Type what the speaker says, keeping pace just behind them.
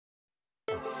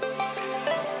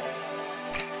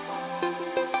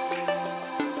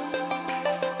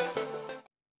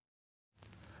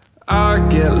I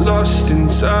get lost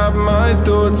inside my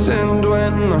thoughts, and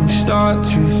when I start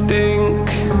to think,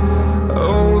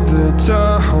 oh, the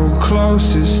Tahoe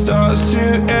closest starts to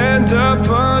end up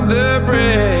on the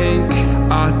brink.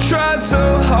 I tried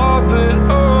so hard, but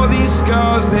all these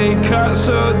scars, they cut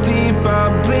so deep I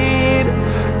bleed.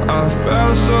 I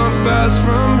fell so fast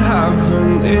from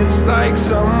heaven, it's like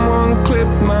someone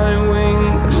clipped my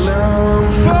wings. Now I'm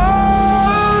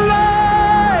falling,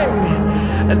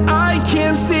 and I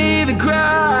can't see the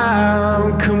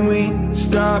ground. Can we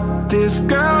stop this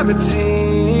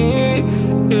gravity?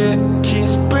 It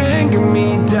keeps bringing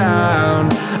me down.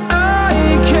 I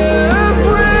can't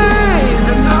breathe,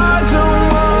 and I don't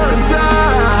wanna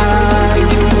die.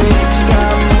 Can we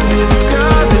stop this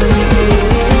gravity?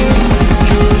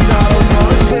 'Cause I don't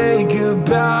wanna say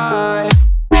goodbye.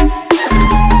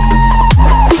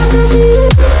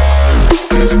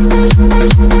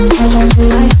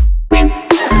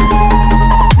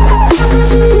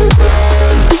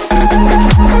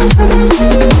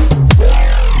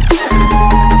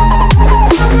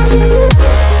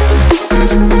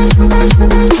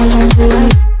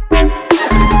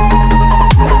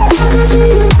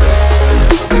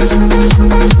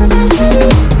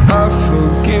 I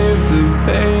forgive the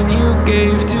pain you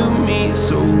gave to me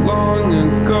so long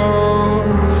ago.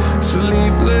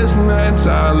 Sleepless nights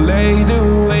I laid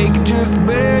awake just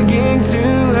begging to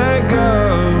let go.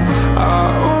 I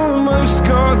almost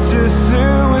got to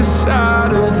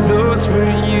suicidal thoughts,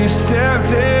 but you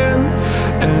stepped in.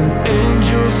 An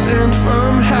angel sent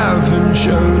from heaven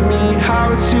showed me how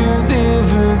to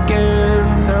live again.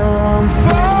 Now I'm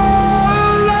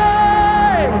falling,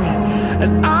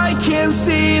 and I can't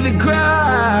see the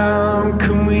ground.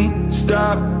 Can we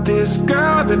stop this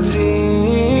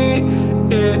gravity?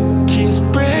 It keeps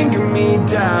bringing me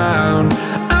down.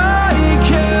 I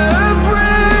can't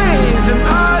breathe, and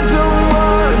I don't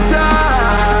wanna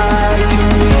die. Can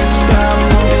we stop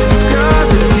this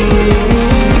gravity?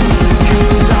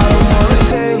 'Cause I don't wanna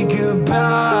say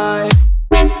goodbye.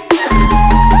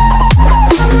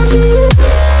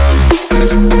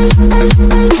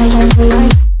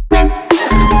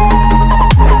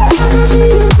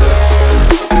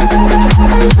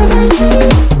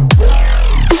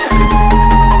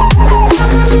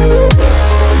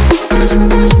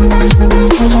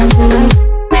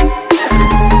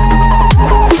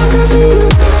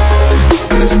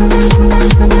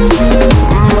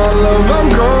 My love, I'm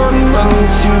gone, I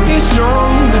need to be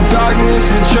strong. The darkness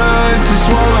had tried to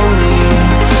swallow me.